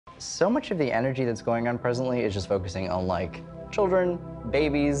So much of the energy that's going on presently is just focusing on like children,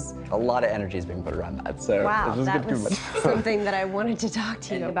 babies. A lot of energy is being put around that. So wow, this that was something that I wanted to talk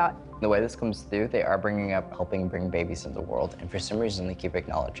to you about. The way this comes through, they are bringing up helping bring babies into the world, and for some reason they keep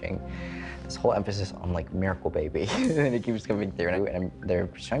acknowledging this whole emphasis on like miracle baby, and it keeps coming through. And they're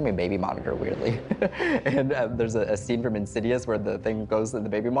showing me a baby monitor weirdly, and there's a scene from Insidious where the thing goes in the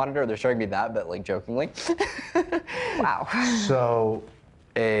baby monitor. They're showing me that, but like jokingly. Wow. So,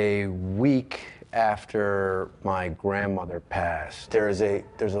 a week after my grandmother passed, there's a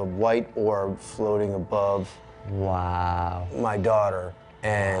white orb floating above. Wow. My daughter.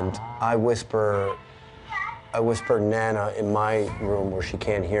 And I whisper Nana in my room where she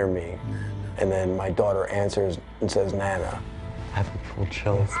can't hear me. And then my daughter answers and says, Nana. I have full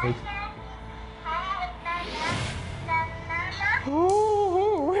chills.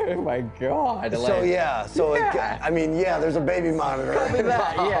 Oh my God. So yeah, I mean, yeah, there's a baby monitor. Copy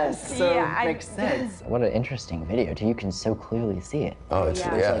that, yes. So Yeah, it makes sense. What an interesting video, too. You can so clearly see it. Oh, it's, Yeah.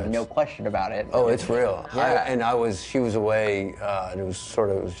 There's like no question about it. Oh, it's real. Yeah. She was away, and it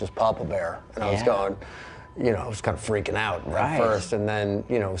was just Papa Bear. And I was going, I was kind of freaking out at first, and then,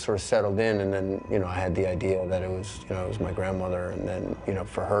 sort of settled in, and then, I had the idea that it was my grandmother, and then,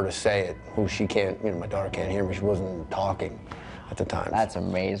 for her to say it, she can't, my daughter can't hear me, she wasn't talking at the time. That's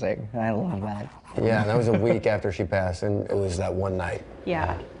amazing. I love that. Yeah, and that was a week after she passed, and it was that one night.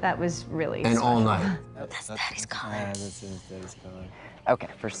 Yeah, that was really And special. all night. That's Daddy's calling. Daddy's calling. Okay,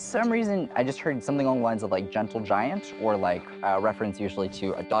 for some reason, I just heard something along the lines of like gentle giant, or like a reference usually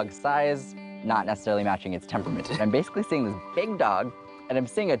to a dog's size, not necessarily matching its temperament. I'm basically seeing this big dog, and I'm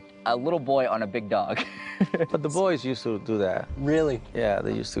seeing a little boy on a big dog. But the boys used to do that. Really? Yeah,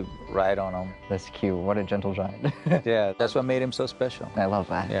 they used to ride on them. That's cute. What a gentle giant. Yeah, that's what made him so special. I love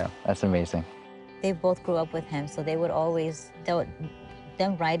that. Yeah. That's amazing. They both grew up with him, so they would always,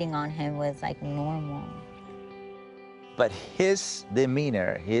 them riding on him was like normal. But his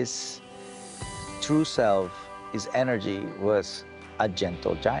demeanor, his true self, his energy was a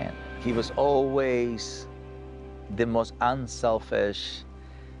gentle giant. He was always the most unselfish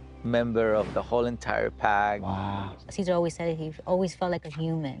member of the whole entire pack. Wow. Cesar always said he always felt like a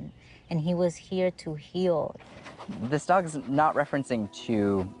human, and he was here to heal. This dog's not referencing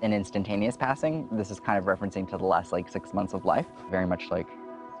to an instantaneous passing. This is kind of referencing to the last like 6 months of life. Very much like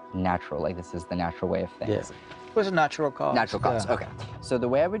natural, like this is the natural way of things. Yes. It was a natural cause. Natural cause, Yeah. okay. So the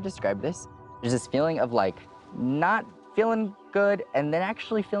way I would describe this is this feeling of like not feeling good and then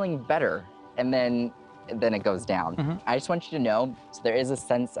actually feeling better, and then it goes down. I just want you to know, so there is a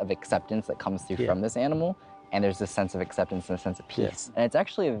sense of acceptance that comes through from this animal, and there's this sense of acceptance and a sense of peace. And it's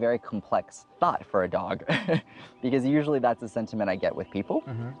actually a very complex thought for a dog, because usually that's a sentiment I get with people.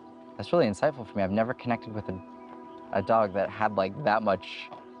 That's really insightful for me. I've never connected with a dog that had like that much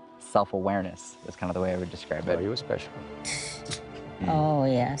self-awareness. That's kind of the way I would describe it. Oh, you were special. Oh,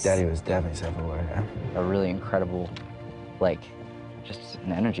 yes. Daddy was definitely self-aware, yeah. A really incredible, like, just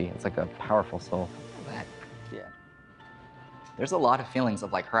an energy. It's like a powerful soul. Yeah. There's a lot of feelings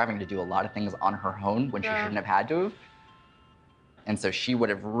of like her having to do a lot of things on her own when she shouldn't have had to have. And so she would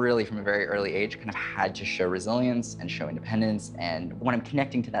have really, from a very early age, kind of had to show resilience and show independence. And when I'm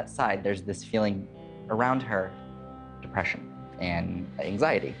connecting to that side, there's this feeling around her, depression and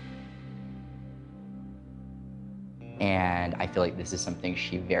anxiety. And I feel like this is something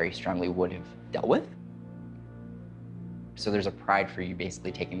she very strongly would have dealt with. So there's a pride for you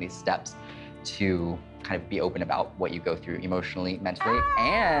basically taking these steps to kind of be open about what you go through emotionally, mentally,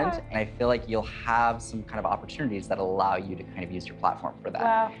 and I feel like you'll have some kind of opportunities that allow you to kind of use your platform for that.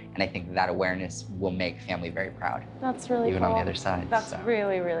 Wow. And I think that awareness will make family very proud. That's really even cool. on the other side. That's so.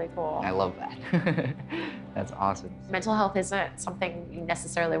 really, really cool. I love that. That's awesome. Mental health isn't something you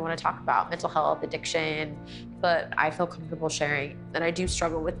necessarily want to talk about, mental health, addiction, but I feel comfortable sharing that I do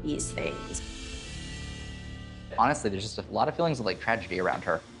struggle with these things. Honestly, there's just a lot of feelings of like tragedy around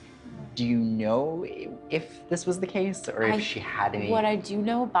her. Do you know if this was the case or if she had any? What I do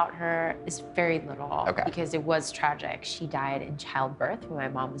know about her is very little because it was tragic. She died in childbirth when my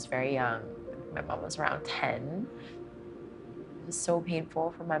mom was very young. My mom was around 10. It was so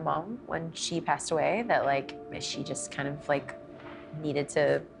painful for my mom when she passed away that like she just kind of like needed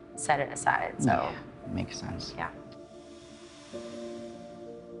to set it aside. So yeah, makes sense. Yeah.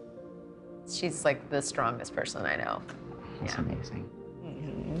 She's like the strongest person I know. That's amazing.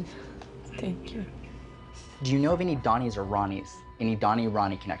 Thank you. Do you know of any Donnies or Ronnies? Any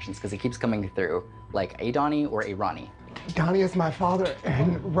Donnie-Ronnie connections? Because it keeps coming through, like a Donnie or a Ronnie. Donnie is my father,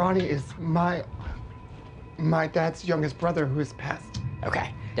 and Ronnie is my dad's youngest brother who has passed.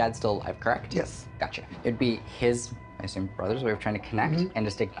 Okay. Dad's still alive, correct? Yes. Gotcha. It'd be his, I assume, brother's way of trying to connect and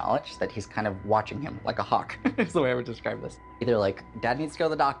just acknowledge that he's kind of watching him like a hawk, is the way I would describe this. Either like, Dad needs to go to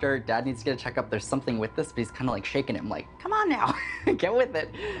the doctor, Dad needs to get a checkup, there's something with this, but he's kind of like shaking him like, come on now, get with it.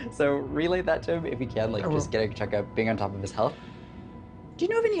 So relay that to him if you can, like just get a checkup, being on top of his health. Do you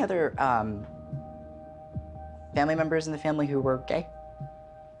know of any other family members in the family who were gay?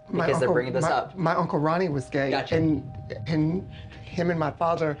 Because they're bringing this up. My Uncle Ronnie was gay. Gotcha. And him and my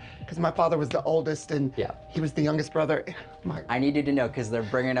father, because my father was the oldest and he was the youngest brother. I need you to know, because they're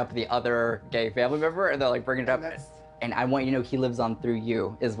bringing up the other gay family member, and they're like bringing it up. And I want you to know he lives on through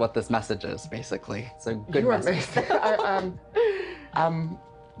you, is what this message is, basically. It's a good message.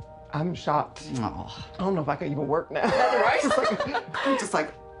 I'm shocked. Oh. I don't know if I can even work now. I'm just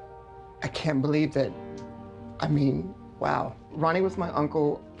like, I can't believe that. I mean, wow. Ronnie was my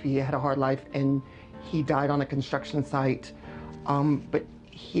uncle. He had a hard life, and he died on a construction site. But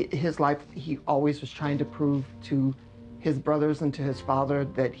his life, he always was trying to prove to his brothers and to his father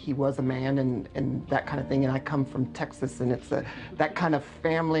that he was a man and that kind of thing. And I come from Texas, and it's that kind of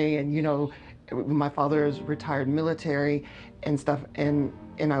family. And, you know, my father is retired military and stuff. And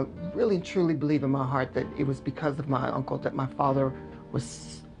I really, truly believe in my heart that it was because of my uncle that my father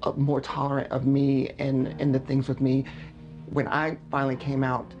was more tolerant of me and the things with me. When I finally came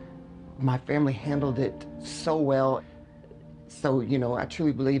out, my family handled it so well. So, you know, I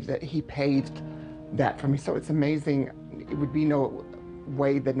truly believe that he paved that for me. So it's amazing. It would be no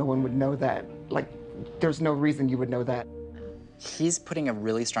way that no one would know that. Like, there's no reason you would know that. He's putting a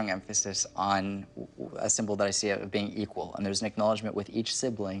really strong emphasis on a symbol that I see of being equal. And there's an acknowledgement with each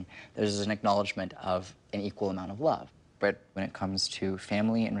sibling, there's an acknowledgement of an equal amount of love. But when it comes to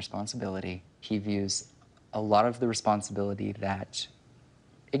family and responsibility, he views a lot of the responsibility that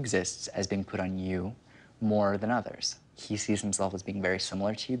exists as being put on you more than others. He sees himself as being very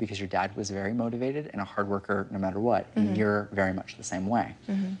similar to you because your dad was very motivated and a hard worker no matter what, and you're very much the same way.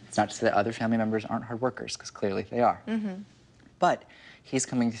 It's not to say that other family members aren't hard workers, because clearly they are. But he's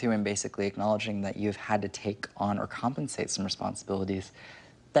coming through and basically acknowledging that you've had to take on or compensate some responsibilities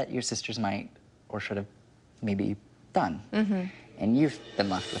that your sisters might or should have maybe done. And you've been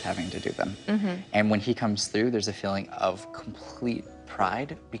left with having to do them. And when he comes through, there's a feeling of complete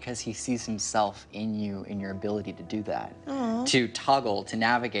pride because he sees himself in you, in your ability to do that. To toggle, to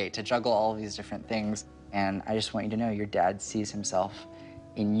navigate, to juggle all of these different things. And I just want you to know your dad sees himself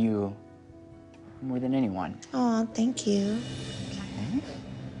in you more than anyone. Oh, thank you. Okay.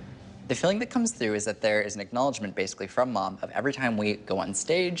 The feeling that comes through is that there is an acknowledgement basically from Mom of every time we go on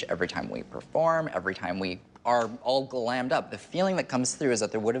stage, every time we perform, every time we are all glammed up. The feeling that comes through is that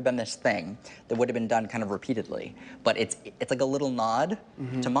there would have been this thing that would have been done kind of repeatedly, but it's like a little nod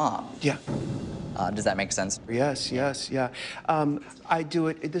to Mom. Yeah. Does that make sense? Yes, yes, yeah. I do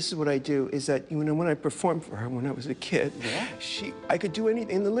it, this is what I do, is that, you know, when I performed for her when I was a kid, I could do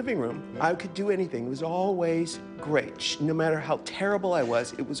anything in the living room. I could do anything. It was always great. No matter how terrible I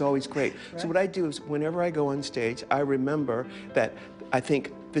was, it was always great. So what I do is whenever I go on stage, I remember that I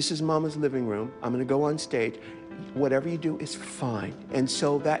think, this is Mama's living room. I'm gonna go on stage. Whatever you do is fine. And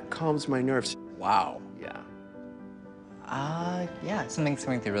so that calms my nerves. Wow. Yeah. Yeah, something's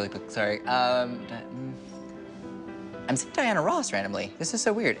coming through really quick, sorry. I'm seeing Diana Ross randomly. This is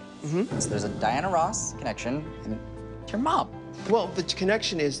so weird. So there's a Diana Ross connection and it's your mom. Well, the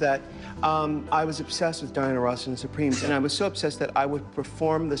connection is that I was obsessed with Diana Ross and the Supremes, and I was so obsessed that I would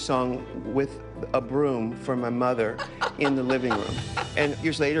perform the song with a broom for my mother in the living room. And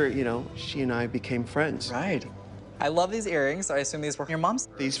years later, you know, she and I became friends. Right. I love these earrings, so I assume these were your mom's?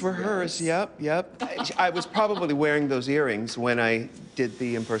 These were hers, yep. I was probably wearing those earrings when I did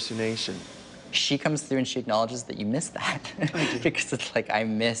the impersonation. She comes through and she acknowledges that you miss that. I did. Because it's like, I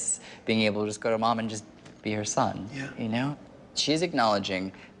miss being able to just go to Mom and just be her son, you know? She's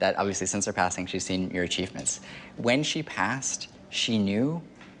acknowledging that obviously since her passing, she's seen your achievements. When she passed, she knew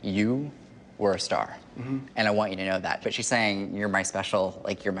you were a star. And I want you to know that. But she's saying, you're my special,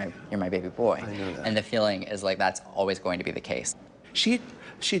 like you're my baby boy. I know that. And the feeling is like, that's always going to be the case. She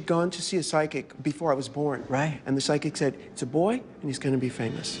had gone to see a psychic before I was born. Right. And the psychic said, it's a boy and he's gonna be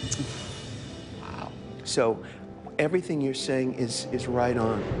famous. Wow. So everything you're saying is right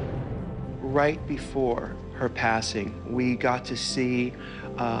on. Right before her passing, we got to see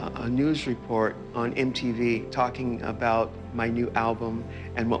a news report on MTV talking about my new album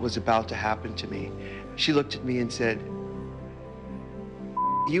and what was about to happen to me. She looked at me and said,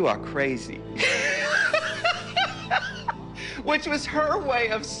 "You are crazy." Which was her way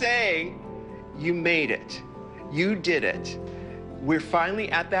of saying, you made it. You did it. we're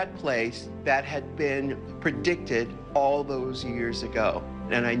finally at that place that had been predicted all those years ago.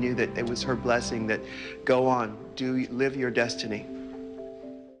 And I knew that it was her blessing that go on, live your destiny.